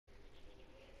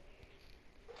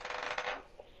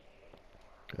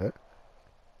Good.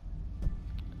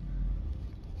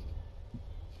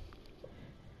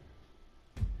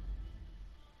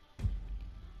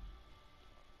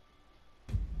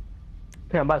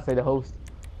 Okay, I'm about to say the host.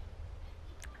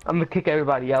 I'm gonna kick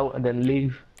everybody out and then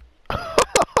leave.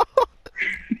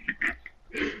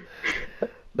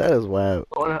 That is wild.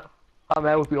 I wonder how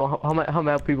mad would people? How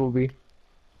mad people would be?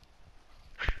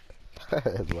 That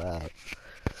is wild.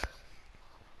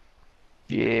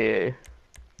 Yeah.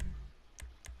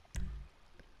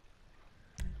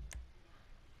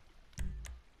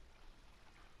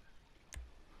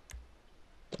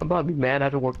 I'm about to be mad. I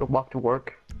have to walk to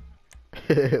work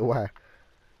Why?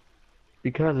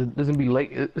 because it's gonna be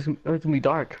late. It's gonna be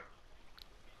dark.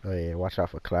 Oh yeah, watch out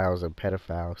for clowns and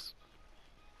pedophiles.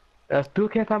 I still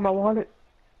can't find my wallet.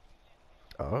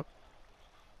 Oh,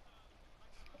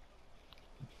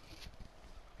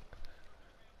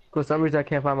 For some reason, I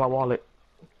can't find my wallet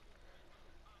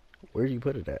where do you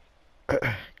put it at?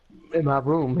 in my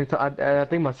room. I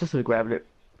think my sister grabbed it.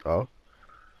 Oh,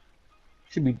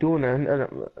 Should be doing that.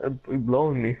 It's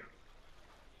blowing me.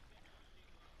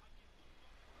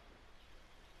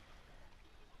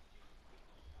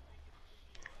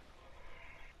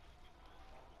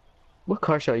 What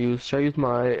car should I use? Should I use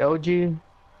my LG,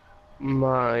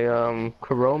 my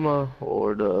Corolla,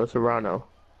 or the Serrano?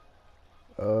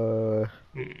 uh,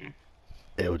 Hmm.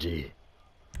 LG.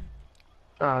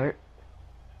 All right.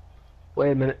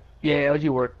 Wait a minute. Yeah, LG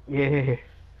work. Yeah.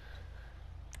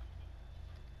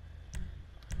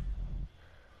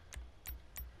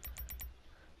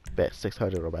 Bet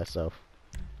 600 on myself.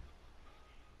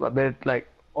 I bet like,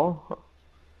 oh,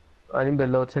 I need to bet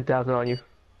a little 10,000 on you.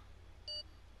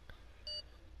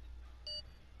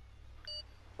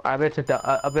 I bet 10,000.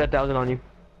 I bet 1,000 on you.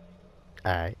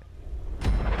 Alright.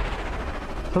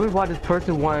 Tell me why this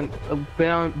person won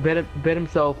bet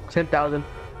himself 10,000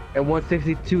 and won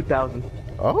 62,000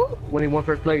 Oh, when he won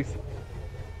first place.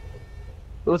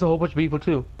 It was a whole bunch of people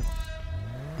too.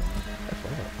 that's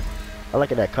wild. I like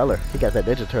that color. He got that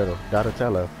Ninja Turtle,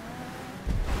 Donatello.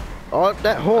 Oh,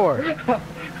 that whore.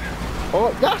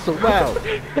 Oh, that's so wild.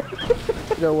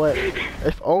 You know what?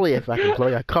 If only if I can blow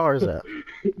your cars up.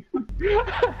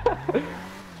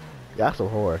 Y'all some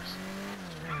whores.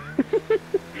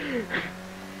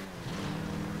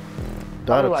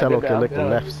 Donatello can lick the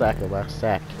left sack of my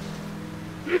sack.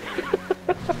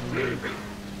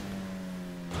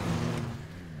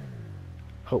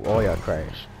 Hope all y'all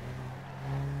crash.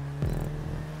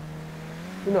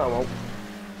 You know I won't.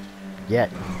 Yet.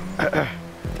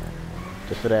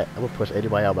 Just for that, I'm gonna push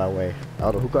anybody out my way.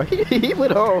 I don't know who got he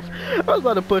went off. I was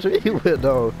about to push him, he went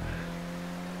off.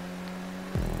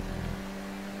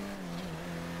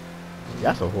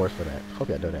 Y'all some horse for that. Hope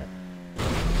y'all know that.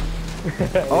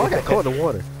 Oh, I got caught in the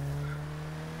water.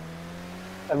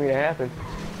 I mean, it happened.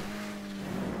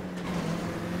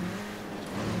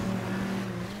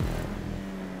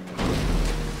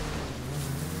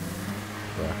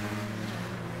 Yeah.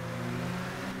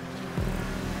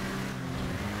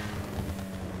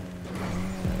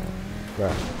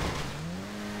 Right.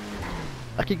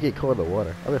 I keep getting caught in the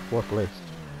water. I'm in 4th place.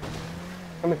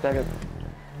 I'm in second.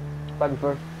 Might be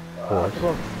first. Fourth. Come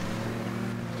on.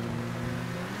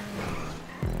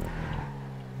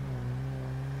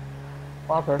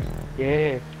 On first.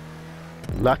 Yeah.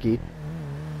 Lucky.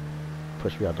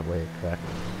 Push me out the way, crack.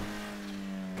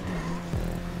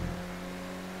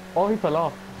 Oh, he fell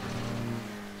off.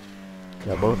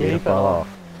 Yeah, both Yeah, of he them fall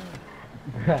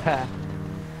fell off.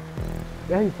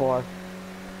 Yeah, he far.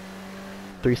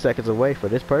 3 seconds away for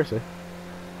this person.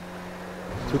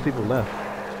 2 people left.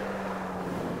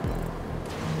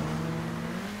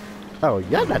 Oh,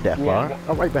 y'all not that Yeah, far.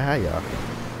 I'm right behind y'all.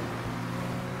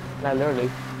 Not literally.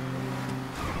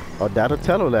 Oh,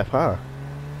 Donatello left, huh?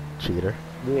 Cheater.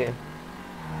 Yeah.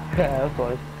 That's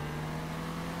funny.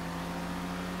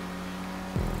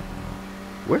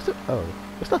 Where's it? Oh,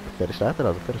 it's not the finish line. I thought it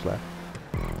was the finish line.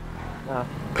 Nah,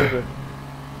 good.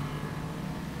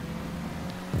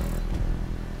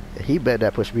 He bet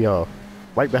that pushed me off.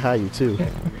 Right behind you, too.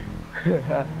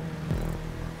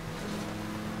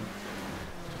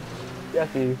 Yeah, I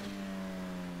see you.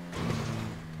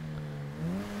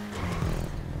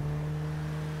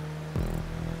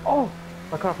 Oh,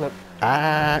 my car flipped.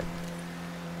 Ah,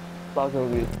 That was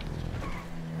gonna be.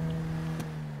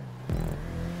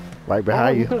 right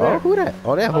behind you. still Oh, there. who that?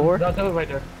 Oh, that whore. That was right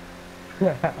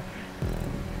there.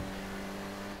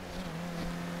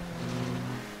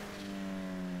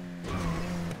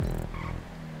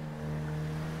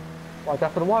 Watch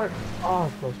out for the water. Oh,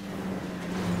 it's close.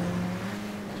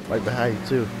 Right behind you,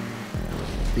 too.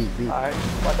 Beat, beat. Alright,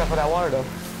 watch out for that water though.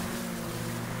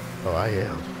 Oh, I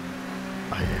am.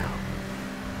 I am.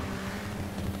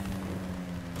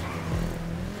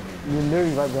 You're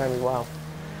literally right behind me. Wow.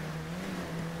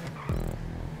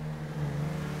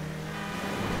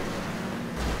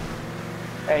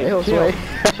 Hey, Hey, chill. Josue.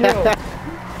 Chill.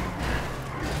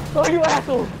 Oh, you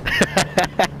asshole.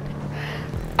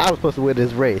 I was supposed to win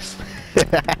this race.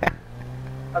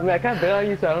 I mean, I can't bet on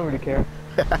you, so I don't really care.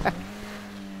 That's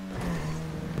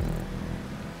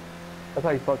how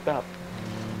you fucked up.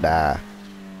 Nah.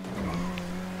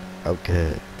 I'm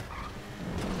good.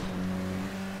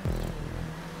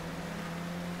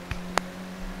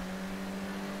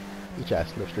 You try to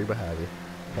slipstream behind me.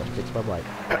 Had to fix my mic.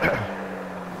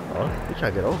 Oh, you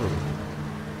trying to get over me.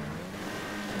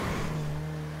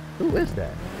 Who is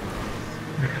that?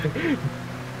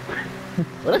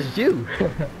 Well, that's you.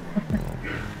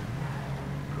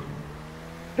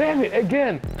 Damn it,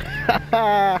 again.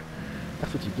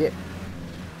 That's what you get.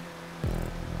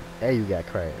 And you got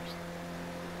crabs.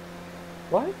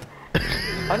 What?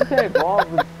 I just had balls.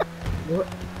 What?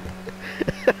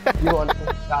 You won.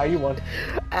 Nah, you won.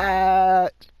 Ah.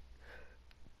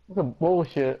 That's some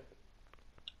bullshit.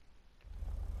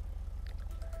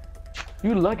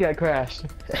 You lucky I crashed.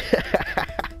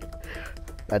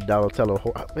 That Donatello.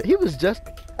 He was just.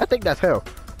 I think that's him.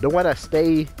 The one that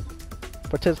stayed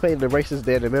participating in the races.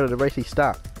 There in the middle of the race, he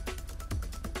stopped.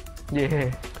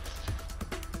 Yeah.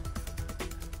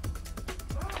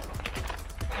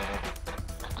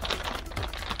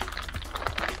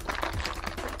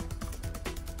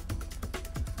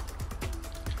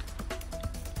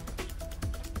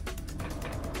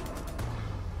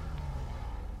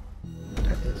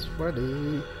 That is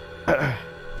funny.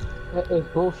 That is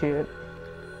bullshit.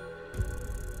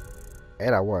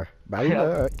 And I won. By Yeah.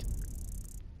 luck.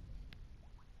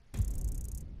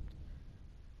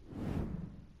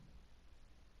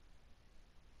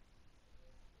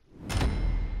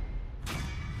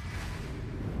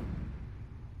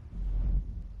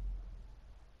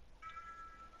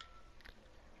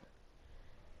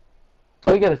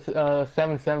 Oh, you got a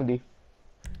 770.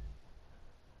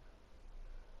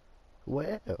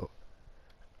 Well.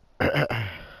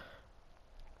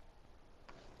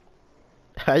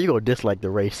 How you gonna dislike the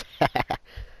race?